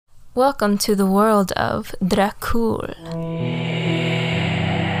Welcome to the world of Dracul.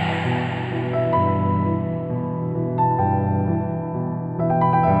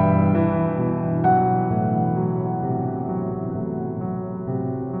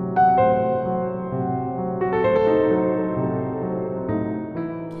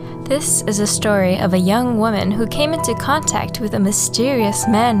 This is a story of a young woman who came into contact with a mysterious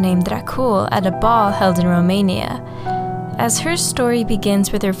man named Dracul at a ball held in Romania. As her story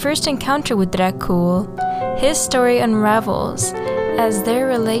begins with her first encounter with Dracul, his story unravels as their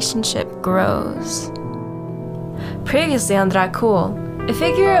relationship grows. Previously on Dracul, a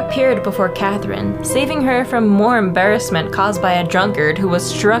figure appeared before Catherine, saving her from more embarrassment caused by a drunkard who was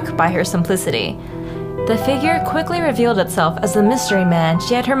struck by her simplicity. The figure quickly revealed itself as the mystery man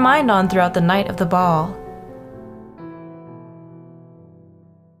she had her mind on throughout the night of the ball.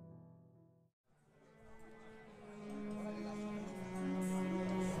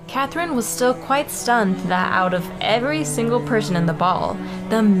 Catherine was still quite stunned that out of every single person in the ball,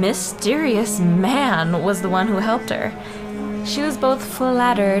 the mysterious man was the one who helped her. She was both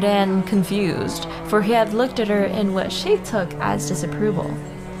flattered and confused, for he had looked at her in what she took as disapproval.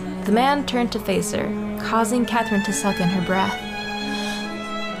 The man turned to face her, causing Catherine to suck in her breath.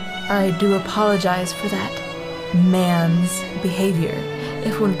 "I do apologize for that man's behavior,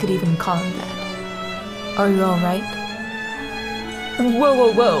 if one could even call him that. Are you all right?" Whoa,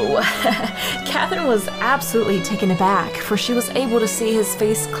 whoa, whoa. Catherine was absolutely taken aback, for she was able to see his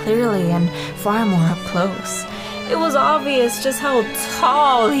face clearly and far more up close. It was obvious just how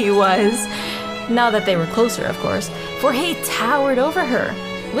tall he was, now that they were closer, of course, for he towered over her.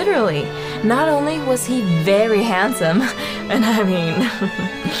 Literally, not only was he very handsome, and I mean,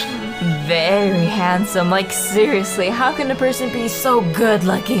 very handsome, like seriously, how can a person be so good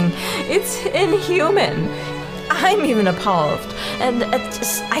looking? It's inhuman. I'm even appalled, and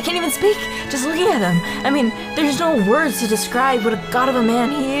I can't even speak just looking at him. I mean, there's no words to describe what a god of a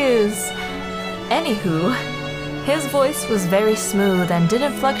man he is. Anywho, his voice was very smooth and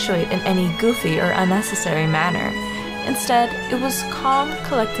didn't fluctuate in any goofy or unnecessary manner. Instead, it was calm,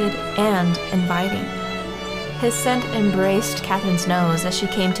 collected, and inviting. His scent embraced Catherine's nose as she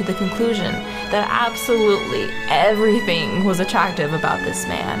came to the conclusion that absolutely everything was attractive about this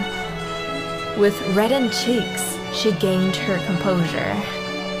man. With reddened cheeks, she gained her composure.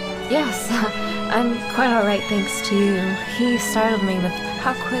 "Yes, I'm quite alright thanks to you." He startled me with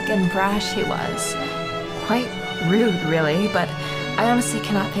how quick and brash he was. Quite rude, really, but I honestly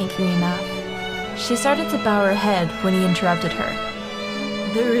cannot thank you enough. She started to bow her head when he interrupted her.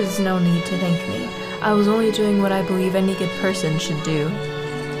 "There is no need to thank me. I was only doing what I believe any good person should do."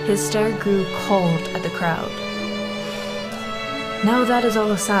 His stare grew cold at the crowd. "Now that is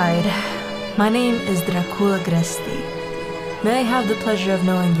all aside, my name is Dracul Agresti. May I have the pleasure of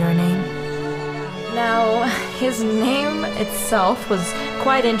knowing your name?" Now, his name itself was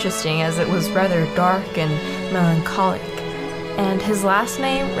quite interesting as it was rather dark and melancholic. And his last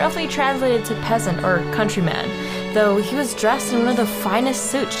name roughly translated to peasant or countryman, though he was dressed in one of the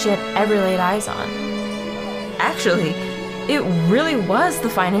finest suits she had ever laid eyes on. Actually, it really was the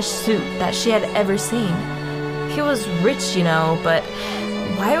finest suit that she had ever seen. He was rich, you know, but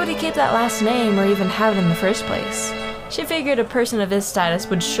why would he keep that last name or even have it in the first place? She figured a person of his status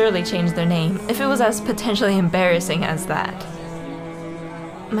would surely change their name if it was as potentially embarrassing as that.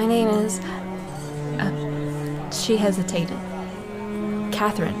 "My name is..." She hesitated.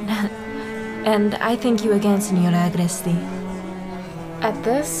 "Catherine. And I thank you again, Signora Agresti." At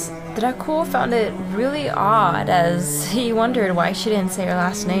this, Dracul found it really odd as he wondered why she didn't say her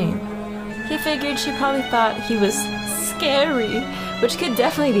last name. He figured she probably thought he was scary, which could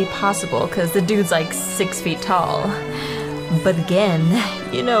definitely be possible because the dude's like 6 feet tall. But again,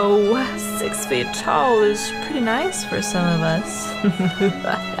 you know, 6 feet tall is pretty nice for some of us.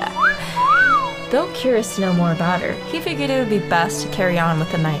 Though curious to know more about her, he figured it would be best to carry on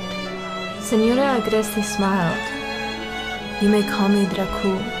with the night. Signora Agresti smiled. "You may call me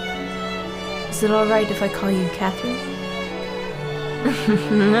Dracul. Is it alright if I call you Catherine?"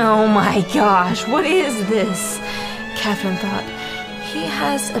 Oh my gosh, what is this? Catherine thought. He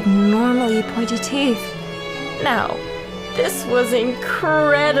has abnormally pointed teeth. Now, this was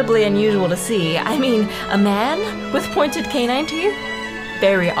incredibly unusual to see. I mean, a man with pointed canine teeth?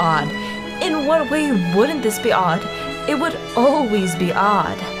 Very odd. In what way wouldn't this be odd? It would always be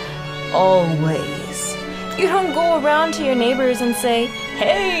odd. Always. You don't go around to your neighbors and say,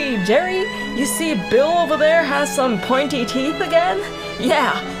 "Hey, Jerry, you see Bill over there has some pointy teeth again?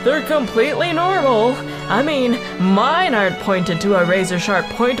 Yeah, they're completely normal. I mean, mine aren't pointed to a razor-sharp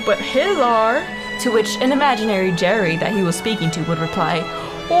point, but his are." To which an imaginary Jerry that he was speaking to would reply,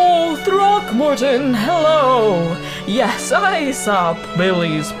 Oh, Throckmorton, hello! Yes, I saw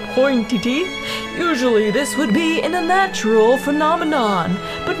Billy's pointy teeth. Usually this would be in a natural phenomenon,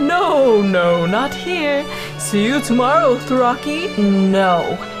 but no, not here. See you tomorrow, Throcky.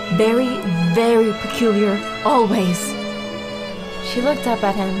 No. Very, very peculiar, always. She looked up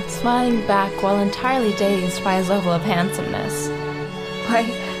at him, smiling back while entirely dazed by his level of handsomeness.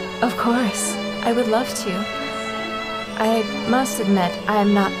 Why, of course, I would love to. I must admit I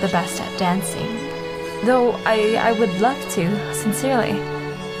am not the best at dancing, though I would love to, sincerely.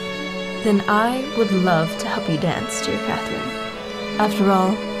 Then I would love to help you dance, dear Catherine. After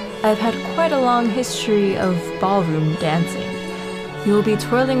all, I've had quite a long history of ballroom dancing. You will be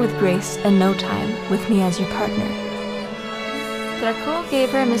twirling with grace in no time, with me as your partner. Dracul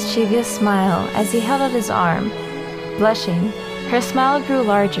gave her a mischievous smile as he held out his arm. Blushing, her smile grew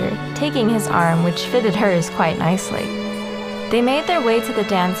larger, taking his arm, which fitted hers quite nicely. They made their way to the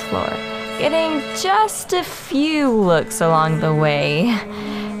dance floor, getting just a few looks along the way.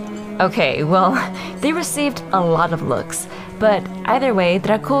 Okay, well, they received a lot of looks, but either way,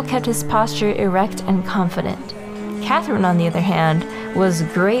 Dracul kept his posture erect and confident. Catherine, on the other hand, was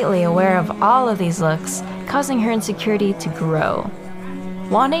greatly aware of all of these looks, causing her insecurity to grow.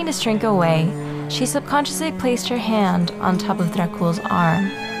 Wanting to shrink away, she subconsciously placed her hand on top of Dracul's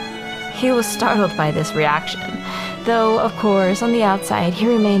arm. He was startled by this reaction, though, of course, on the outside, he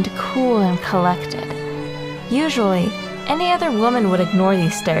remained cool and collected. Usually, any other woman would ignore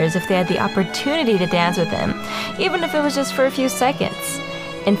these stares if they had the opportunity to dance with him, even if it was just for a few seconds.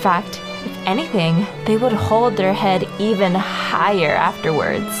 In fact, if anything, they would hold their head even higher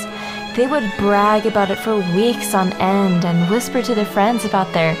afterwards. They would brag about it for weeks on end and whisper to their friends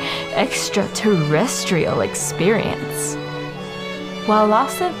about their extraterrestrial experience. While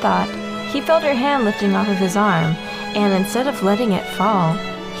lost in thought, he felt her hand lifting off of his arm, and instead of letting it fall,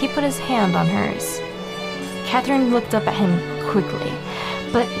 he put his hand on hers. Catherine looked up at him quickly,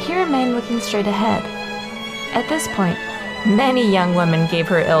 but he remained looking straight ahead. At this point, many young women gave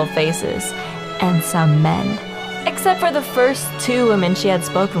her ill faces, and some men. Except for the first two women she had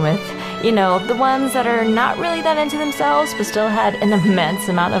spoken with, you know, the ones that are not really that into themselves but still had an immense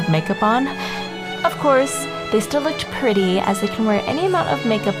amount of makeup on. Of course, they still looked pretty, as they can wear any amount of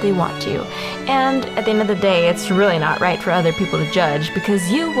makeup they want to, and at the end of the day, it's really not right for other people to judge, because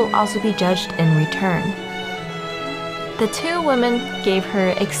you will also be judged in return. The two women gave her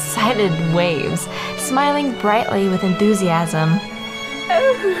excited waves, smiling brightly with enthusiasm.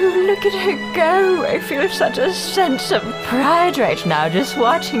 Oh, look at her go! I feel such a sense of pride right now just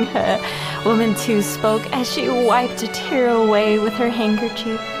watching her. Woman 2 spoke as she wiped a tear away with her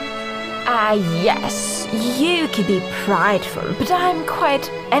handkerchief. Ah, yes, you could be prideful, but I'm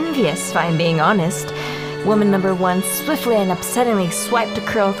quite envious, if I'm being honest. Woman number 1 swiftly and upsettingly swiped a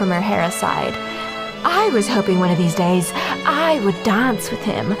curl from her hair aside. I was hoping one of these days I would dance with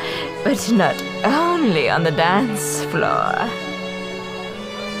him, but not only on the dance floor.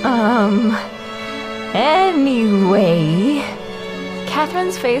 Anyway...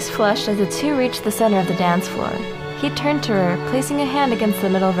 Catherine's face flushed as the two reached the center of the dance floor. He turned to her, placing a hand against the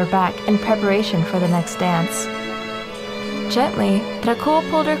middle of her back in preparation for the next dance. Gently, Dracul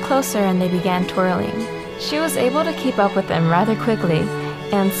pulled her closer and they began twirling. She was able to keep up with them rather quickly,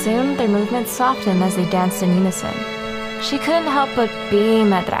 and soon their movements softened as they danced in unison. She couldn't help but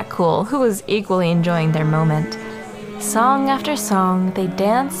beam at Dracul, who was equally enjoying their moment. Song after song, they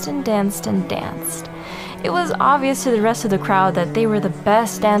danced and danced and danced. It was obvious to the rest of the crowd that they were the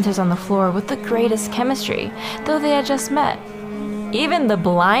best dancers on the floor with the greatest chemistry, though they had just met. Even the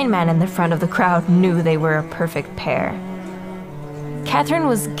blind man in the front of the crowd knew they were a perfect pair. Catherine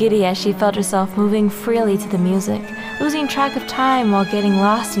was giddy as she felt herself moving freely to the music, losing track of time while getting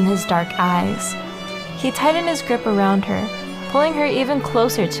lost in his dark eyes. He tightened his grip around her, pulling her even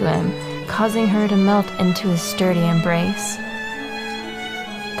closer to him, causing her to melt into his sturdy embrace.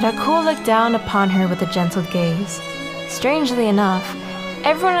 Dracul looked down upon her with a gentle gaze. Strangely enough,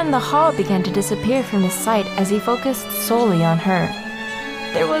 everyone in the hall began to disappear from his sight as he focused solely on her.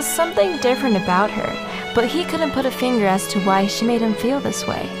 There was something different about her, but he couldn't put a finger as to why she made him feel this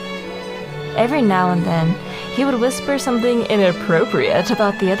way. Every now and then, he would whisper something inappropriate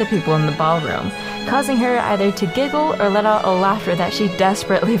about the other people in the ballroom, causing her either to giggle or let out a laughter that she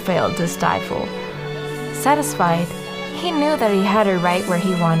desperately failed to stifle. Satisfied, he knew that he had her right where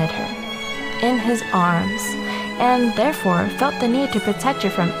he wanted her, in his arms, and therefore felt the need to protect her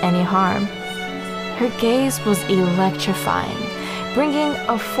from any harm. Her gaze was electrifying, bringing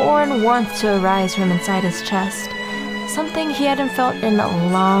a foreign warmth to arise from inside his chest, something he hadn't felt in a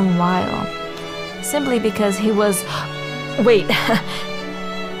long while, simply because he was... Wait,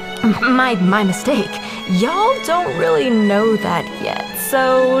 My mistake. Y'all don't really know that yet,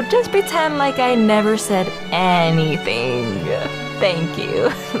 so just pretend like I never said anything. Thank you.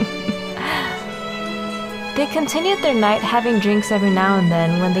 They continued their night having drinks every now and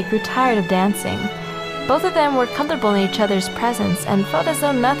then when they grew tired of dancing. Both of them were comfortable in each other's presence and felt as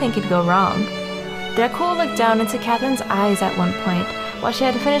though nothing could go wrong. Dracul looked down into Catherine's eyes at one point, while she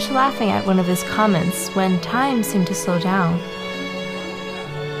had finished laughing at one of his comments when time seemed to slow down.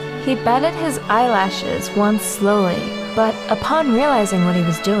 He batted his eyelashes once slowly, but upon realizing what he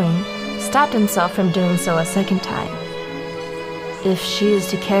was doing, stopped himself from doing so a second time. If she is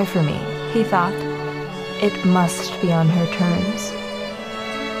to care for me, he thought, it must be on her terms.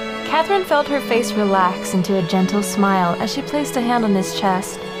 Catherine felt her face relax into a gentle smile as she placed a hand on his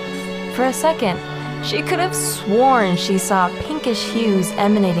chest. For a second, she could have sworn she saw pinkish hues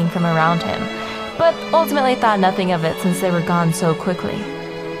emanating from around him, but ultimately thought nothing of it since they were gone so quickly.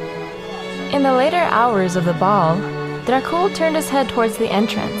 In the later hours of the ball, Dracul turned his head towards the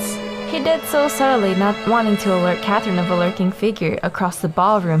entrance. He did so subtly, not wanting to alert Catherine of a lurking figure across the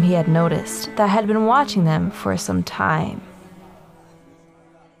ballroom he had noticed that had been watching them for some time.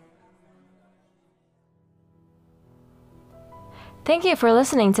 Thank you for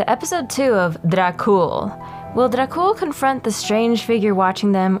listening to episode 2 of Dracul. Will Dracul confront the strange figure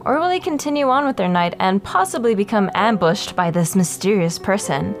watching them, or will he continue on with their night and possibly become ambushed by this mysterious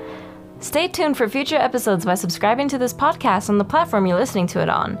person? Stay tuned for future episodes by subscribing to this podcast on the platform you're listening to it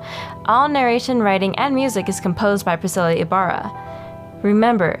on. All narration, writing, and music is composed by Priscilla Ibarra.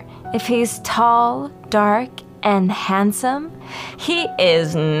 Remember, if he's tall, dark, and handsome, he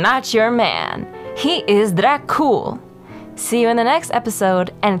is not your man. He is Dracul. See you in the next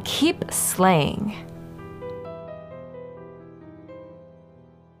episode, and keep slaying.